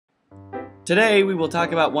Today we will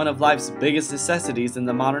talk about one of life's biggest necessities in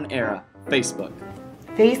the modern era, Facebook.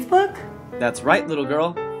 Facebook? That's right, little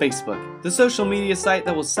girl, Facebook. The social media site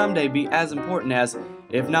that will someday be as important as,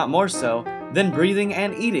 if not more so, than breathing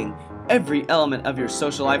and eating. Every element of your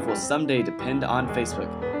social life will someday depend on Facebook.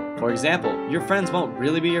 For example, your friends won't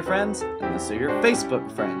really be your friends unless they're your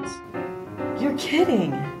Facebook friends. You're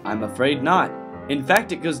kidding. I'm afraid not. In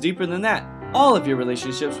fact, it goes deeper than that. All of your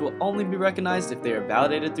relationships will only be recognized if they are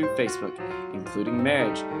validated through Facebook, including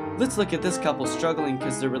marriage. Let's look at this couple struggling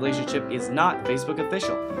because their relationship is not Facebook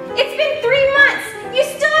official. It's been 3 months! You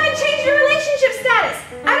still haven't changed your relationship status!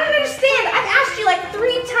 I don't understand. I've asked you like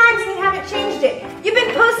 3 times and you haven't changed it. You've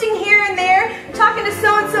been posting here and there, talking to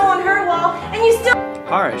so-and-so on her wall, and you still...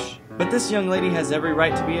 Harsh, but this young lady has every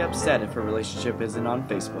right to be upset if her relationship isn't on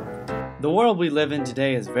Facebook. The world we live in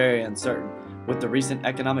today is very uncertain. With the recent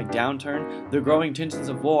economic downturn, the growing tensions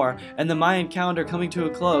of war, and the Mayan calendar coming to a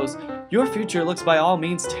close, your future looks by all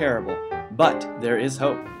means terrible. But there is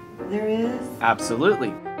hope. There is?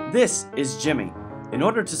 Absolutely. This is Jimmy. In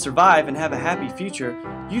order to survive and have a happy future,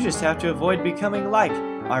 you just have to avoid becoming like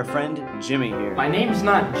our friend Jimmy here. My name's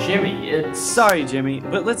not Jimmy, it's... Sorry, Jimmy,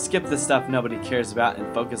 but let's skip the stuff nobody cares about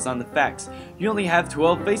and focus on the facts. You only have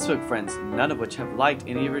 12 Facebook friends, none of which have liked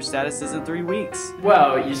any of your statuses in 3 weeks.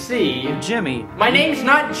 Well, you see... Jimmy... My name's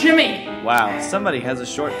not Jimmy! Wow, somebody has a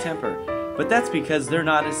short temper. But that's because they're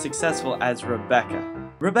not as successful as Rebecca.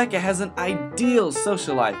 Rebecca has an ideal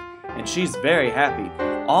social life, and she's very happy,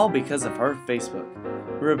 all because of her Facebook.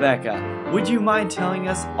 Rebecca, would you mind telling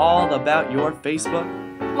us all about your Facebook?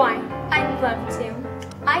 Why, I'd love to.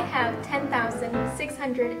 I have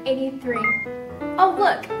 10,683. Oh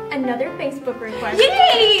look, another Facebook request.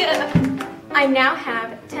 Yay! I now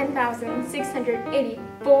have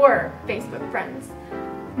 10,684 Facebook friends.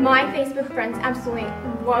 My Facebook friends absolutely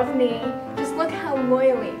love me. Just look how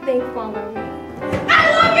loyally they follow me.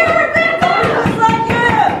 I love you, Rebecca! Just like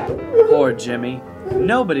you! Poor Jimmy.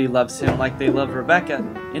 Nobody loves him like they love Rebecca.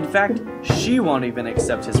 In fact, she won't even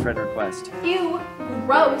accept his friend request. Ew,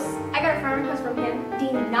 gross. I got a friend request from him.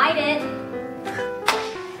 Denied it.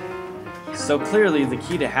 So clearly the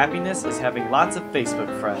key to happiness is having lots of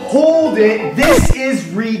Facebook friends. Hold it! This is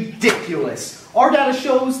ridiculous! Our data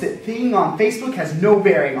shows that being on Facebook has no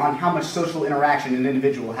bearing on how much social interaction an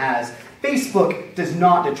individual has. Facebook does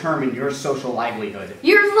not determine your social livelihood.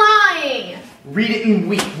 You're lying! Read it and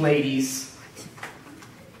weep, ladies.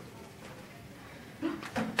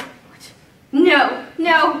 No,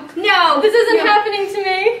 no, no! This isn't happening to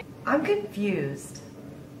me. I'm confused.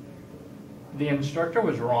 The instructor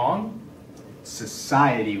was wrong?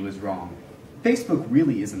 Society was wrong. Facebook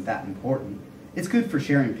really isn't that important. It's good for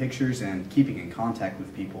sharing pictures and keeping in contact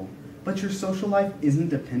with people, but your social life isn't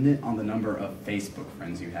dependent on the number of Facebook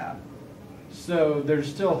friends you have. So there's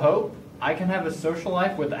still hope? I can have a social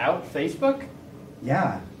life without Facebook?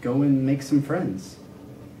 Yeah, go and make some friends.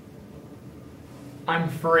 I'm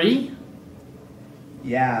free?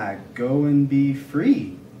 Yeah, go and be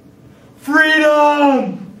free.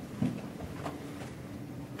 Freedom!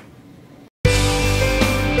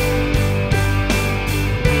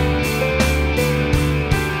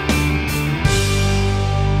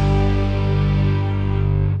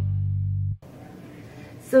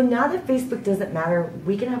 So now that Facebook doesn't matter,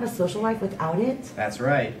 we can have a social life without it? That's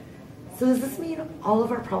right. So does this mean all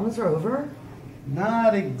of our problems are over?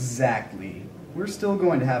 Not exactly. We're still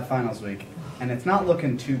going to have finals week, and it's not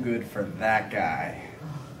looking too good for that guy.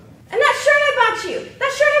 And that shirt I bought you!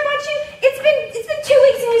 That shirt I bought you, it's